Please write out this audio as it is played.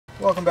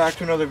Welcome back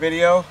to another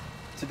video.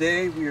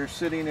 Today we are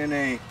sitting in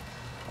a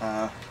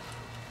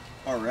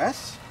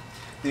RS.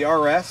 The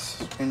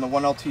RS in the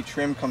 1LT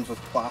trim comes with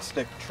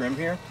plastic trim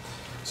here.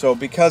 So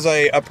because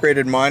I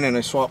upgraded mine and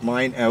I swapped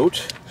mine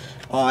out,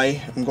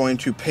 I am going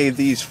to pay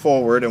these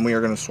forward and we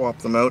are going to swap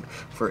them out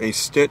for a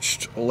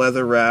stitched,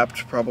 leather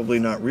wrapped, probably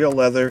not real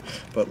leather,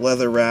 but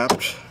leather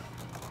wrapped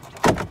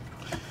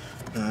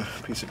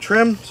piece of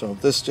trim. So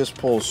this just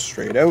pulls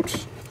straight out.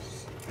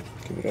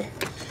 Give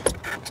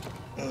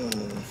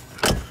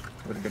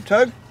it a good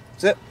tug.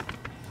 That's it.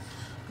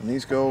 And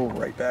these go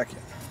right back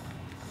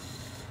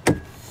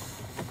in.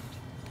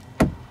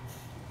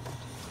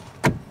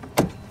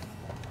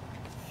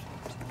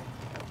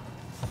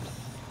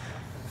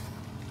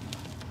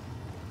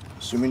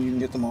 Assuming you can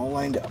get them all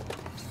lined up.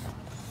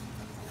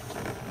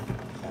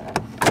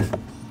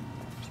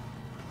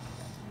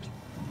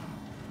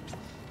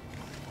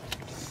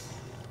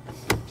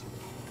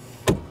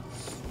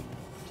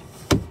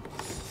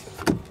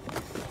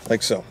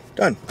 Like so.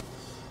 Done.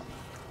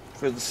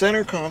 For the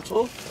center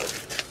console,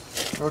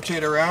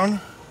 rotate around.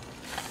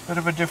 Bit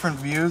of a different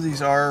view.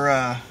 These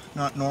are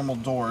not normal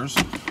doors,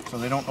 so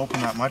they don't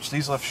open that much.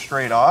 These lift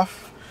straight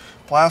off.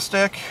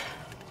 Plastic,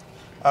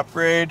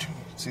 Uprade.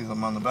 See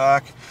them on the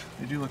back.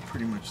 They do look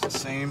pretty much the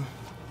same.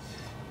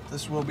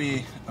 This will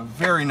be a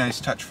very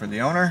nice touch for the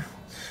owner.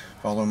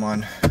 Follow him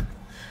on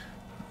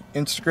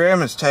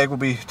Instagram. His tag will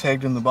be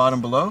tagged in the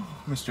bottom below,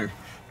 Mr.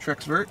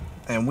 Trexvert,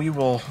 and we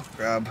will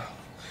grab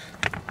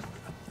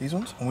these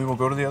ones and we will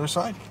go to the other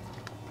side.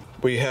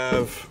 We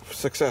have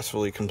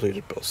successfully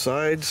completed both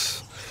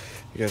sides.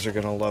 You guys are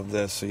gonna love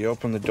this. So you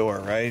open the door,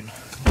 right?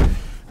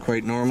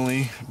 Quite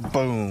normally,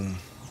 boom.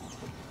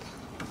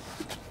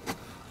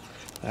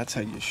 That's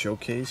how you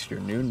showcase your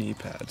new knee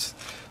pads.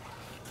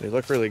 They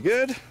look really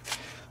good.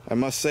 I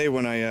must say,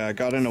 when I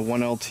got in a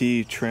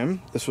 1LT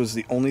trim, this was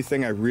the only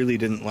thing I really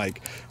didn't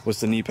like, was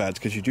the knee pads,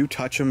 because you do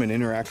touch them and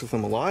interact with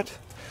them a lot.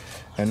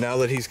 And now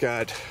that he's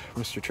got,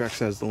 Mr. Trex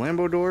has the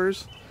Lambo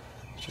doors,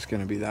 it's just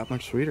gonna be that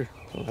much sweeter.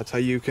 So that's how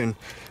you can,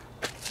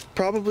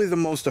 probably the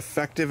most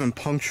effective and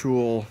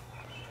punctual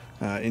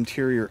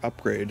interior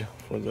upgrade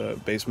for the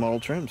base model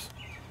trims.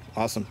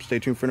 Awesome. Stay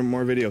tuned for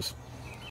more videos.